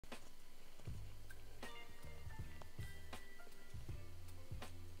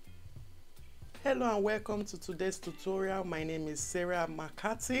Hello and welcome to today's tutorial. My name is Sarah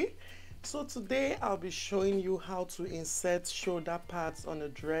Makati. So today I'll be showing you how to insert shoulder pads on a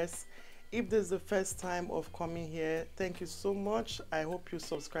dress. If this is the first time of coming here, thank you so much. I hope you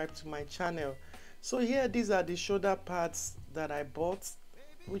subscribe to my channel. So here, these are the shoulder pads that I bought,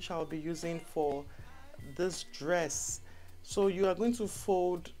 which I'll be using for this dress. So you are going to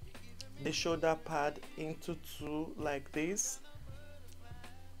fold the shoulder pad into two like this.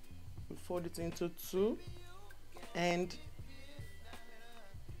 Fold it into two, and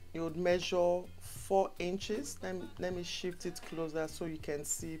you would measure 4 inches. Let me shift it closer so you can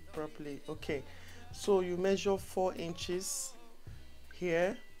see properly. Okay, so you measure 4 inches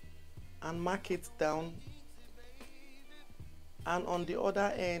here and mark it down, and on the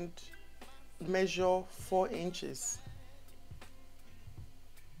other end measure 4 inches.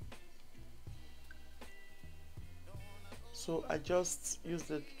 So I just use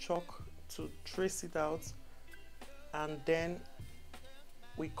the chalk to trace it out, and then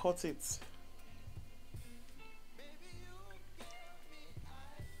we cut it.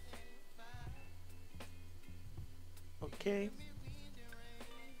 Okay,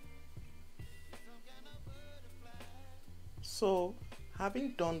 so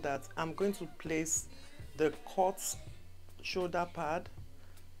having done that, I'm going to place the cut shoulder pad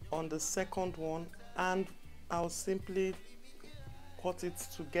on the second one, and I'll simply cut it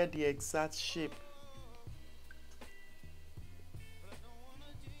to get the exact shape.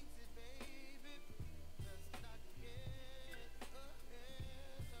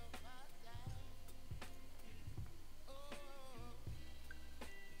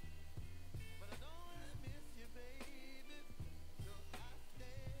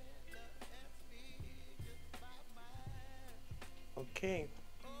 Okay,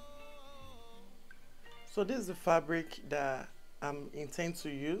 so this is the fabric that I'm intend to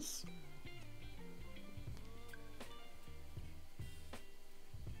use.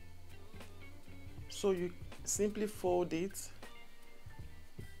 So you simply fold it,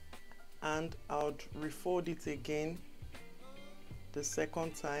 and I'll refold it again the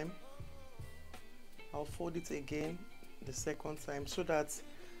second time. I'll fold it again the second time so that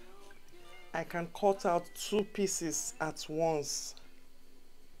I can cut out 2 pieces at once.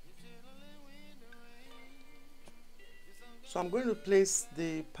 So I'm going to place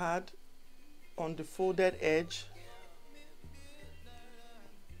the pad on the folded edge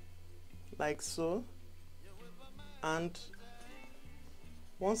like so, and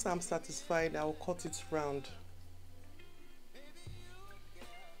once I'm satisfied, I'll cut it round.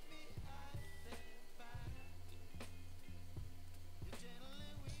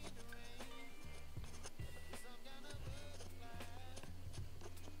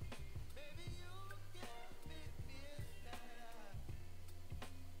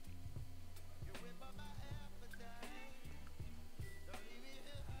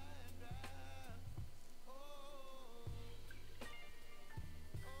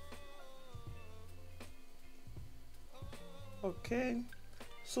 Okay,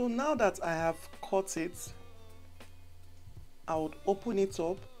 so now that I have cut it, I would open it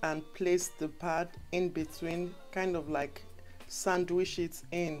up and place the pad in between, kind of like sandwich it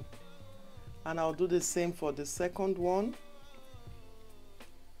in, and I'll do the same for the second one.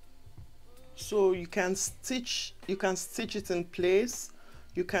 So you can stitch it in place.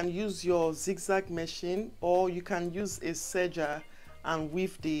 You can use your zigzag machine, or you can use a serger and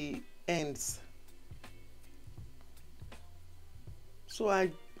weave the ends. So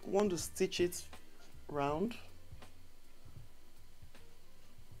I want to stitch it round.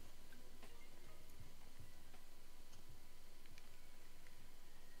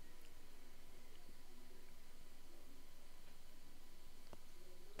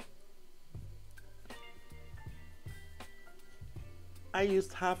 I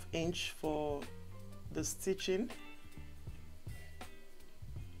used 1/2 inch for the stitching.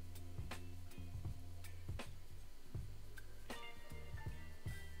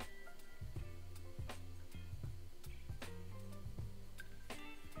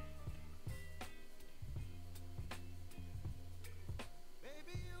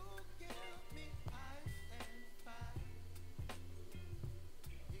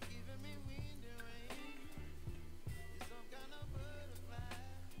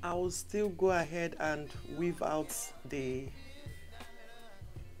 I will still go ahead and weave out the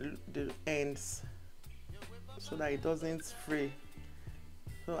ends so that it doesn't fray.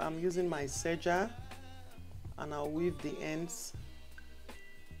 So I'm using my serger and I'll weave the ends.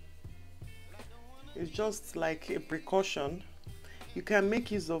 It's just like a precaution. You can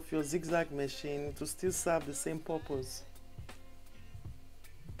make use of your zigzag machine to still serve the same purpose.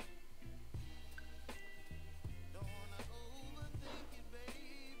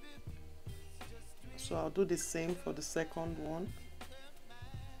 So I'll do the same for the second one.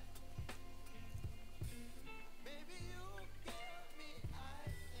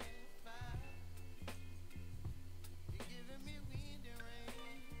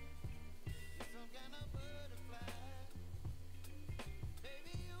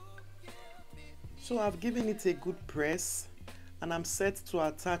 So I've given it a good press and I'm set to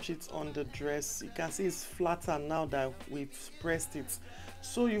attach it on the dress. You can see it's flatter now that we've pressed it.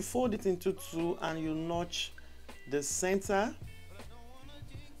 So you fold it into two and you notch the center,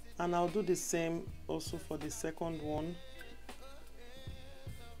 and I'll do the same also for the second one.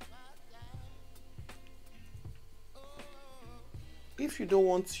 If you don't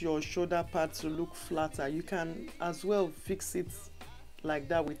want your shoulder pad to look flatter, you can as well fix it like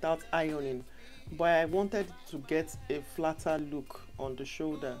that without ironing, but I wanted to get a flatter look on the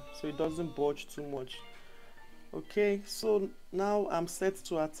shoulder so it doesn't bulge too much. Okay, so now I'm set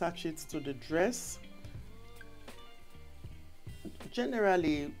to attach it to the dress.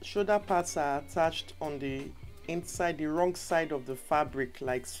 Generally, shoulder pads are attached on the inside, the wrong side of the fabric,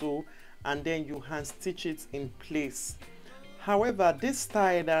 like so, and then you hand stitch it in place. However, this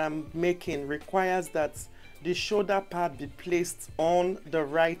style that I'm making requires that the shoulder pad be placed on the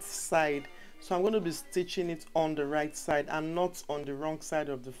right side. So I'm going to be stitching it on the right side and not on the wrong side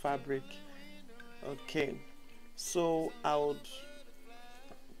of the fabric. Okay, so I would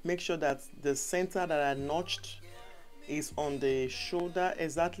make sure that the center that I notched is on the shoulder,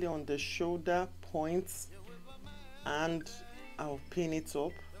 exactly on the shoulder points, and I'll pin it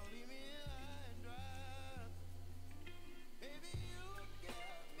up.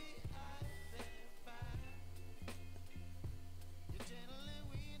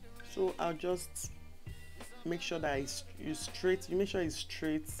 So I'll just make sure that you make sure it's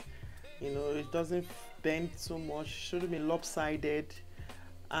straight, you know, it doesn't bend so much, shouldn't be lopsided,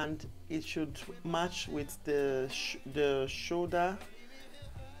 and it should match with the shoulder.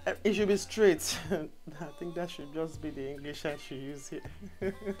 It should be straight. I think that should just be the English I should use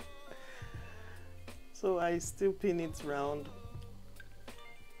here. So I still pin it round.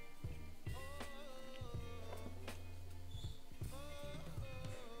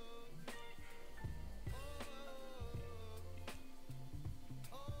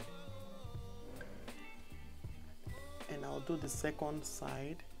 And I'll do the second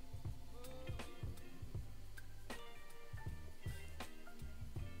side.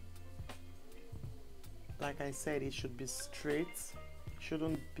 Like I said, it should be straight,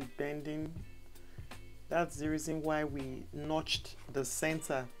 shouldn't be bending. That's the reason why we notched the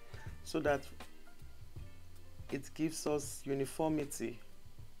center, so that it gives us uniformity.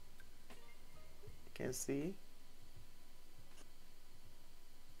 You can see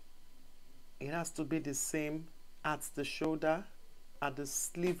it has to be the same at the shoulder, at the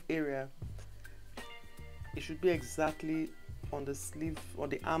sleeve area. It should be exactly on the sleeve, or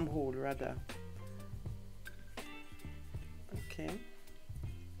the armhole rather. Okay,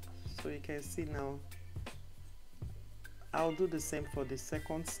 so you can see now. I'll do the same for the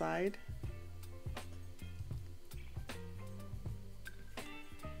second side.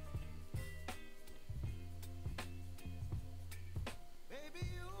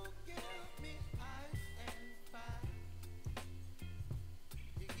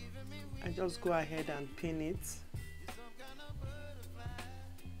 I just go ahead and pin it.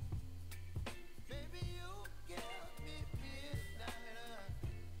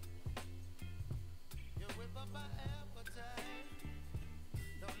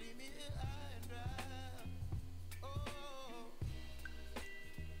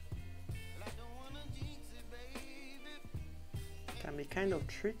 Can be kind of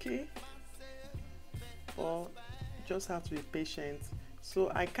tricky, but just have to be patient.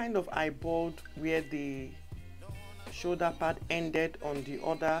 So I kind of eyeballed where the shoulder pad ended on the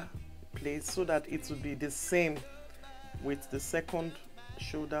other place, so that it would be the same with the second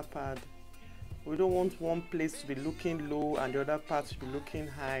shoulder pad. We don't want one place to be looking low and the other part to be looking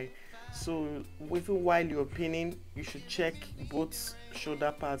high. So even while you're pinning, you should check both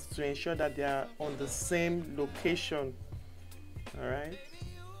shoulder pads to ensure that they are on the same location. All right,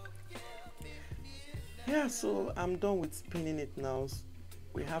 yeah, so I'm done with pinning it now.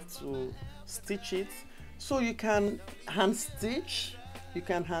 We have to stitch it. So you can hand stitch, it,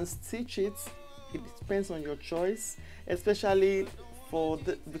 it depends on your choice, especially for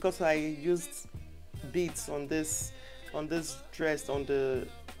the, because I used beads on this dress, on the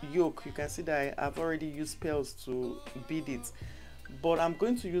yoke. You can see that I've already used pearls to bead it, but I'm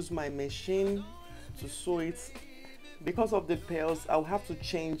going to use my machine to sew it. Because of the pearls, I'll have to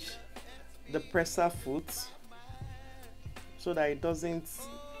change the presser foot so that it doesn't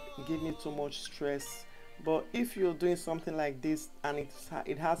give me too much stress. But if you're doing something like this and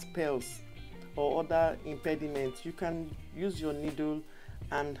it has pearls or other impediments, you can use your needle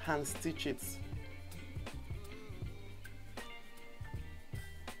and hand stitch it.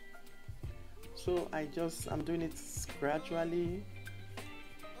 So I'm doing it gradually,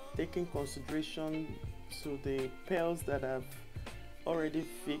 taking consideration to the pearls that I've already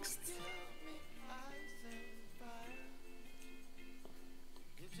fixed.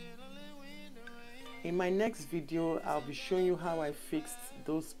 In my next video, I'll be showing you how I fixed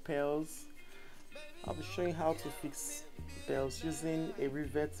those pearls. I'll be showing you how to fix pearls using a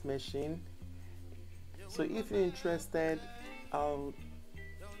rivet machine. So if you're interested, I'll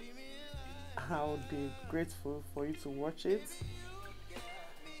be grateful for you to watch it.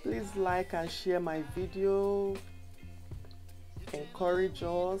 Please like and share my video. Encourage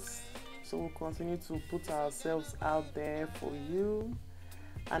us so we'll continue to put ourselves out there for you.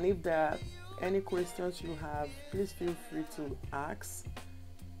 And if there are any questions you have, please feel free to ask,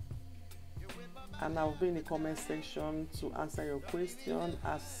 and I'll be in the comment section to answer your question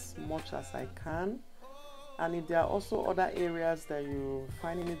as much as I can. And if there are also other areas that you're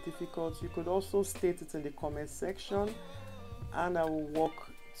finding it difficult, you could also state it in the comment section, and I will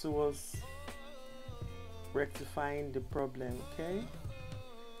work towards rectifying the problem. Okay,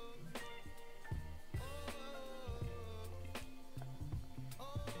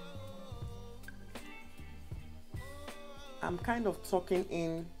 I'm kind of tucking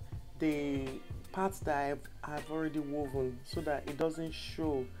in the parts that I've already woven so that it doesn't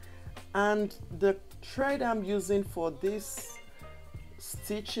show. And the thread I'm using for this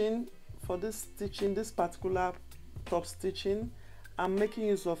stitching, this particular top stitching, I'm making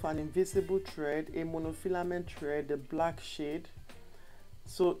use of an invisible thread, a monofilament thread, the black shade,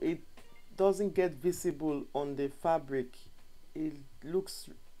 so it doesn't get visible on the fabric. It looks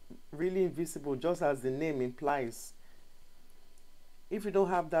really invisible, just as the name implies. If you don't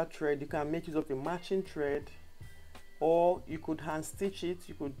have that thread, you can make use of a matching thread, or you could hand stitch it,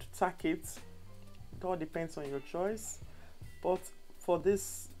 you could tack it. It all depends on your choice. But for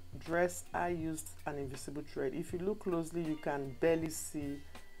this dress, I used an invisible thread. If you look closely, you can barely see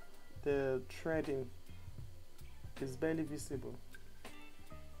the threading. It's barely visible.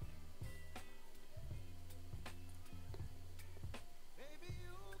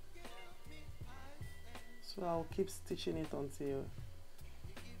 So I'll keep stitching it until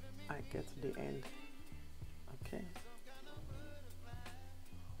I get to the end. Okay.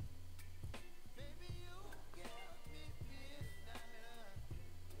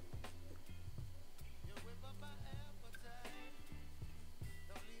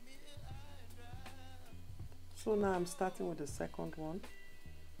 So now I'm starting with the second one.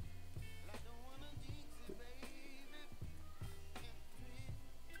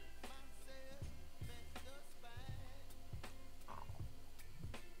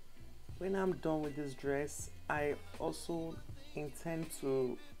 When I'm done with this dress, I also intend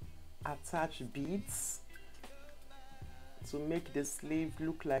to attach beads to make the sleeve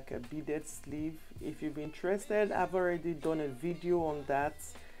look like a beaded sleeve. If you're interested, I've already done a video on that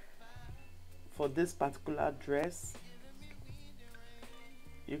for this particular dress.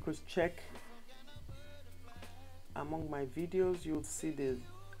 You could check among my videos, you'll see the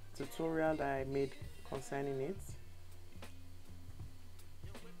tutorial that I made concerning it.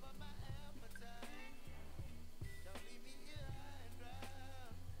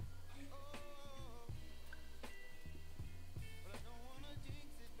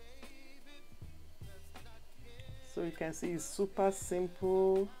 So you can see it's super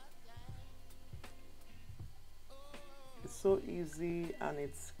simple, it's so easy, and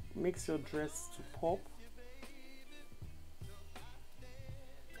it makes your dress to pop.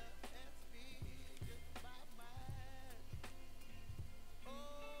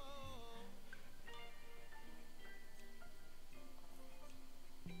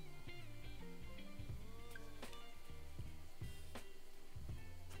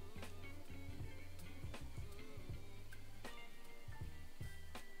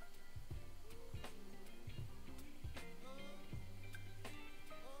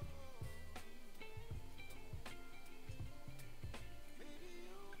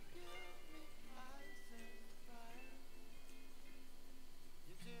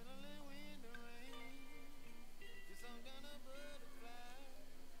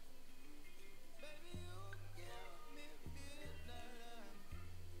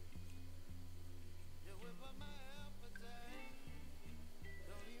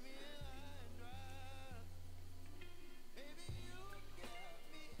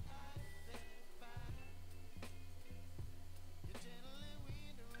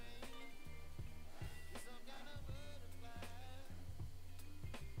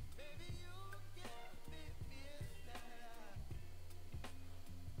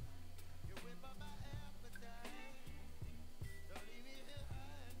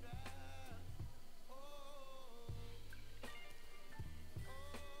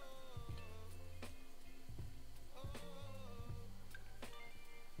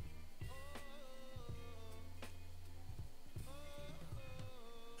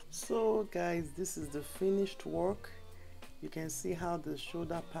 So guys, this is the finished work. You can see how the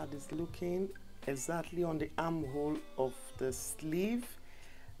shoulder pad is looking exactly on the armhole of the sleeve.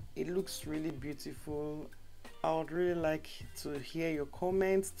 It looks really beautiful. I would really like to hear your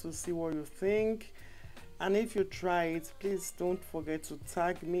comments to see what you think, and if you try it, please don't forget to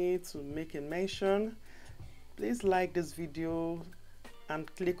tag me to make a mention. Please like this video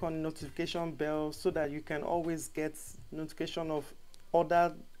and click on notification bell so that you can always get notification of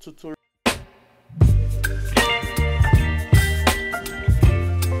other tutorials.